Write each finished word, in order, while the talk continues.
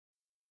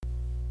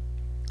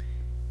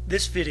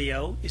This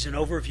video is an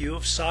overview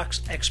of SOX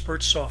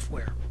eXPert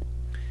software.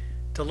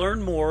 To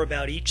learn more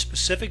about each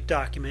specific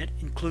document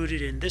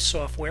included in this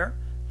software,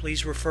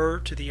 please refer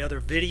to the other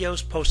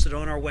videos posted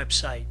on our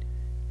website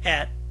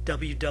at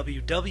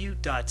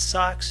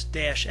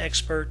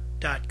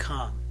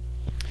www.sox-expert.com.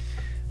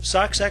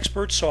 SOX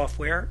eXPert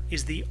software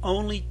is the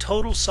only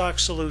total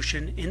SOX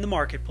solution in the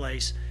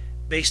marketplace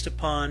based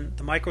upon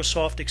the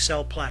Microsoft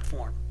Excel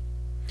platform.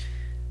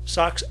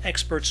 SOX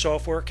eXPert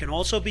software can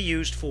also be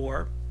used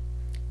for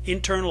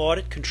internal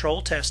audit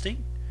control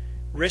testing,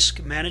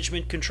 risk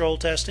management control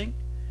testing,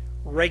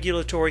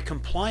 regulatory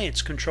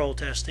compliance control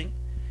testing,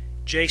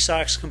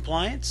 JSOX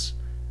compliance,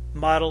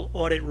 model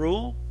audit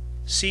rule,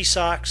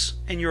 CSOX,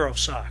 and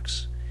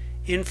EuroSOX.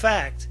 In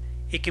fact,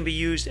 it can be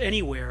used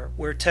anywhere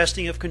where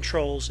testing of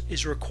controls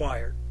is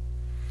required.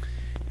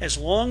 As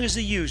long as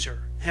the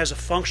user has a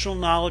functional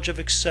knowledge of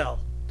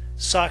Excel,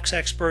 SOX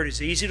eXPert is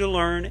easy to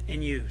learn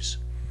and use.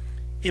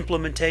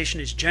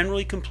 Implementation is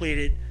generally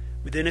completed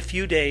within a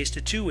few days to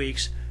 2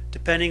 weeks,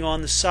 depending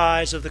on the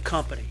size of the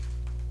company.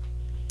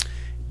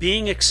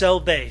 Being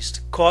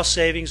Excel-based, cost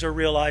savings are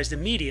realized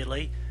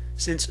immediately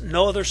since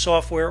no other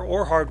software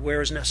or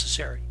hardware is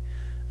necessary.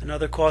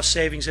 Another cost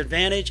savings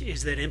advantage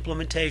is that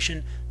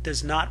implementation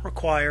does not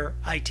require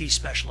IT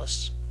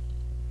specialists.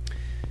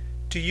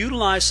 To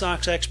utilize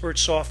SOX eXPert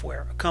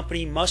software, a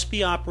company must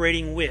be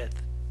operating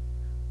with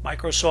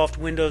Microsoft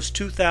Windows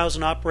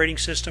 2000 operating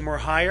system or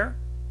higher,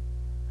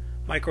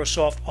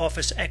 Microsoft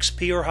Office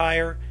XP or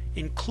higher,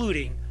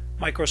 including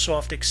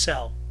Microsoft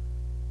Excel.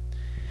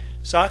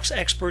 SOX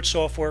eXPert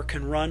software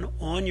can run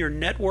on your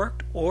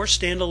networked or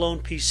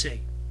standalone PC.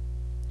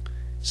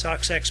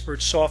 SOX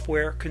eXPert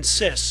software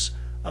consists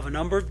of a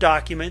number of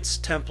documents,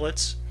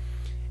 templates,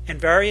 and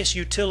various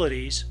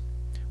utilities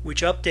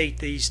which update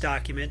these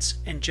documents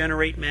and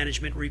generate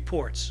management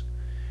reports.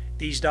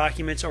 These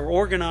documents are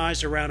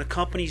organized around a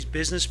company's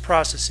business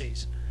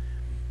processes.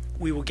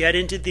 We will get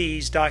into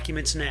these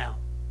documents now.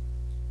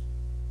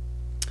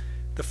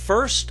 The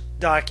first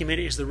document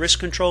is the Risk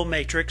Control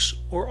Matrix,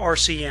 or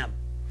RCM.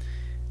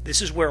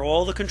 This is where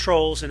all the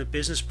controls in a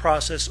business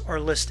process are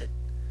listed.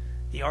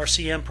 The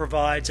RCM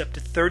provides up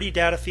to 30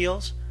 data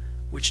fields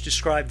which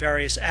describe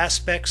various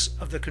aspects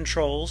of the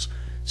controls,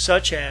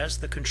 such as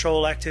the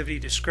control activity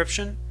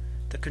description,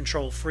 the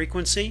control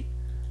frequency,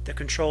 the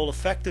control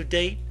effective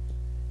date,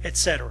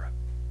 etc.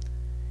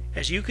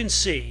 As you can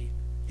see,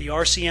 the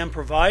RCM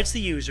provides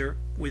the user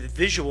with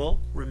visual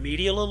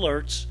remedial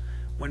alerts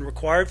when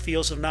required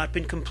fields have not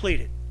been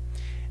completed,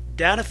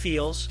 data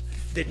fields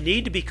that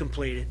need to be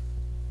completed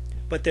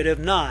but that have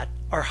not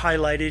are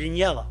highlighted in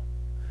yellow,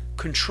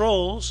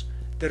 controls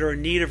that are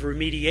in need of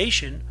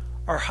remediation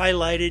are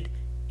highlighted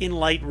in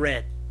light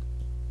red.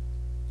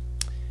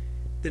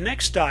 The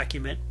next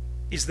document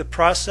is the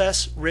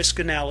Process Risk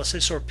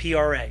Analysis, or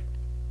PRA.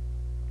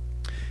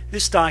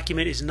 This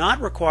document is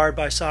not required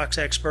by SOX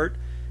eXPert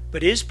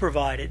but is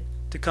provided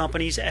to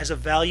companies as a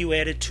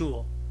value-added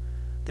tool.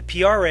 The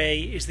PRA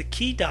is the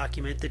key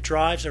document that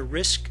drives a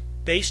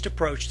risk-based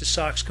approach to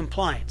SOX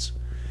compliance.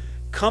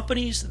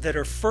 Companies that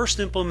are first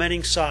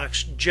implementing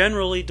SOX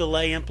generally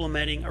delay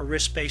implementing a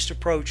risk-based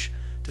approach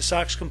to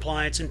SOX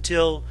compliance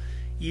until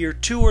year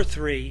 2 or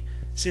 3,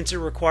 since it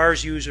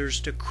requires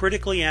users to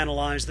critically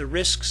analyze the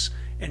risks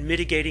and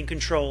mitigating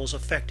controls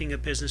affecting a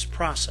business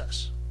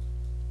process.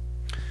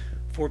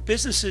 For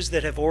businesses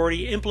that have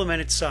already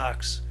implemented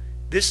SOX,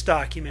 this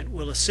document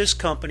will assist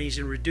companies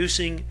in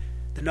reducing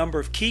the number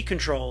of key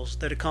controls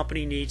that a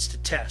company needs to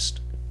test.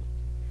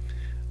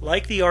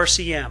 Like the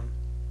RCM,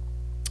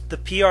 the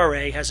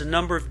PRA has a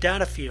number of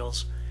data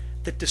fields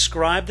that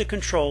describe the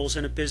controls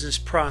in a business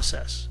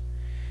process.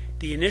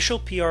 The initial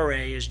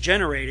PRA is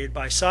generated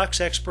by SOX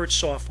eXPert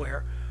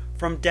software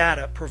from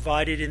data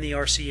provided in the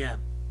RCM.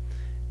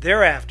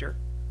 Thereafter,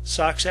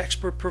 SOX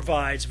eXPert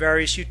provides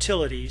various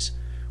utilities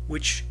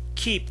which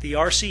keep the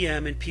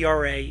RCM and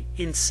PRA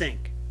in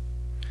sync.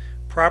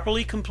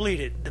 Properly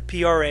completed, the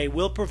PRA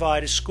will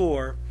provide a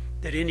score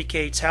that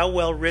indicates how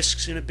well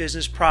risks in a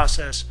business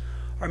process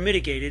are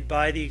mitigated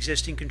by the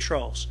existing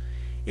controls.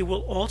 It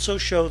will also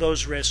show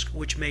those risks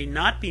which may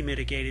not be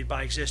mitigated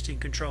by existing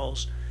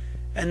controls,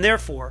 and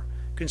therefore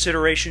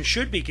consideration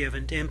should be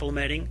given to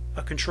implementing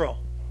a control.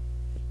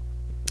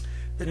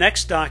 The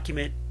next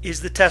document is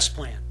the test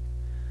plan.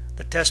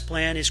 The test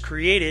plan is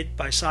created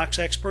by SOX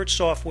eXPert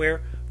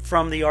software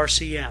from the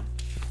RCM.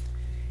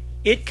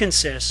 It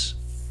consists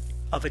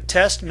of a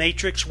test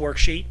matrix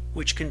worksheet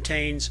which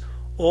contains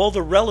all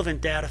the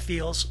relevant data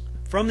fields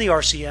from the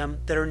RCM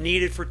that are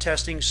needed for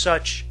testing,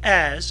 such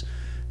as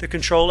the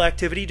control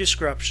activity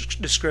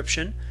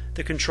description,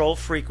 the control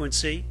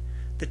frequency,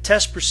 the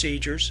test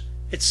procedures,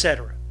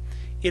 etc.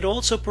 It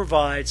also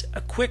provides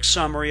a quick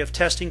summary of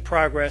testing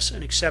progress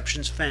and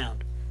exceptions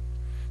found.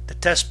 The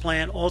test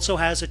plan also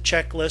has a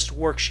checklist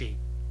worksheet.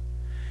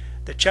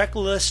 The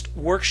checklist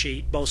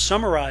worksheet both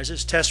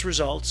summarizes test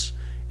results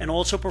and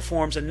also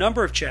performs a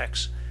number of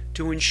checks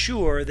to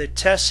ensure that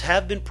tests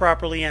have been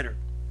properly entered.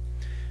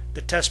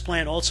 The test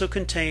plan also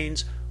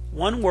contains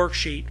one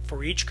worksheet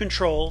for each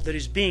control that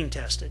is being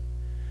tested.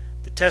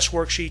 The test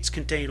worksheets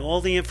contain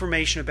all the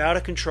information about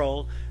a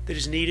control that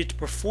is needed to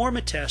perform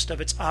a test of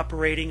its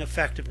operating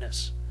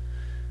effectiveness.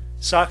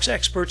 SOX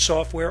eXPert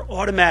software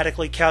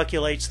automatically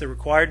calculates the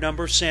required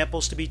number of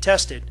samples to be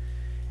tested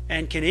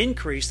and can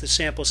increase the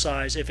sample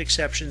size if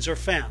exceptions are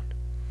found.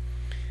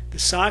 The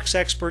SOX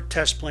eXPert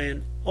test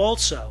plan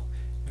also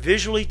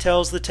visually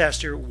tells the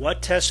tester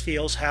what test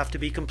fields have to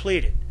be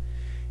completed.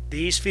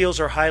 These fields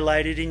are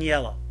highlighted in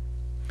yellow.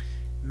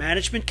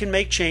 Management can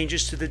make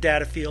changes to the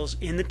data fields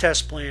in the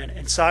test plan,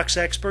 and SOX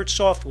eXPert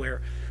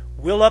software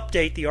will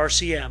update the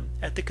RCM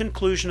at the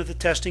conclusion of the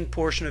testing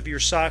portion of your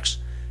SOX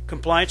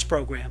compliance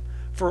program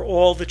for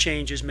all the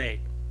changes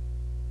made.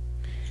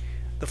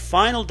 The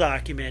final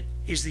document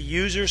is the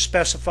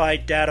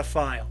user-specified data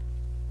file.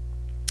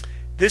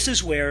 This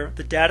is where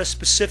the data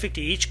specific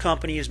to each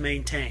company is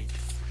maintained.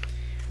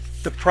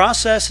 The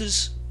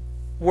processes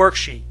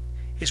worksheet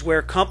is where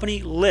a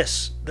company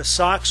lists the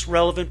SOX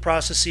relevant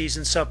processes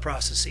and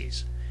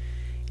sub-processes.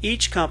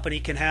 Each company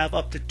can have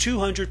up to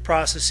 200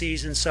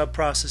 processes and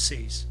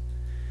sub-processes.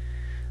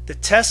 The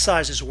test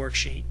sizes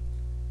worksheet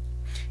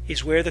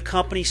is where the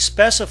company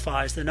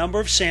specifies the number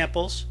of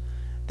samples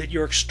that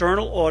your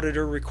external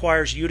auditor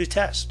requires you to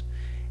test.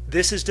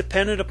 This is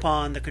dependent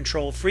upon the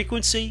control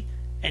frequency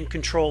and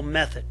control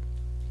method.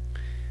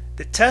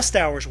 The test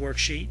hours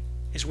worksheet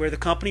is where the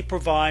company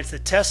provides the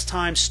test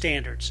time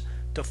standards.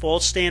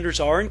 Default standards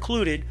are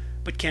included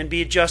but can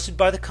be adjusted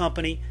by the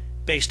company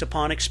based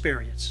upon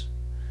experience.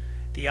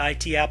 The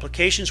IT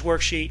applications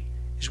worksheet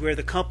is where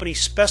the company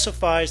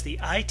specifies the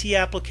IT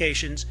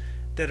applications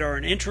that are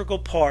an integral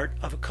part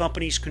of a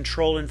company's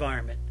control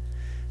environment.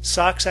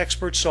 SOX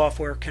eXPert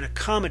software can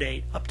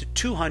accommodate up to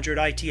 200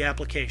 IT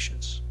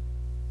applications.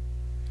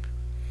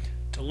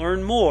 To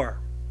learn more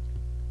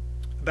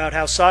about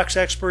how SOX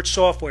eXPert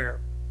software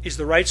is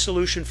the right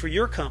solution for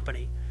your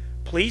company,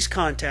 please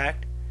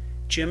contact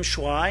Jim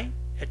Schwei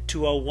at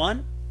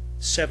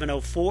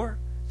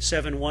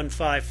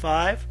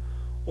 201-704-7155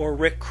 or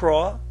Rick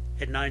Craw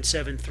at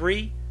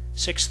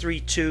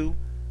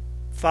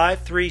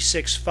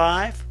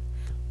 973-632-5365,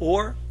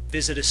 or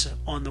visit us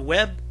on the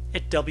web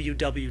at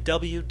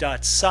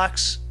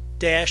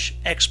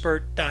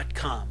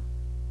www.sox-expert.com.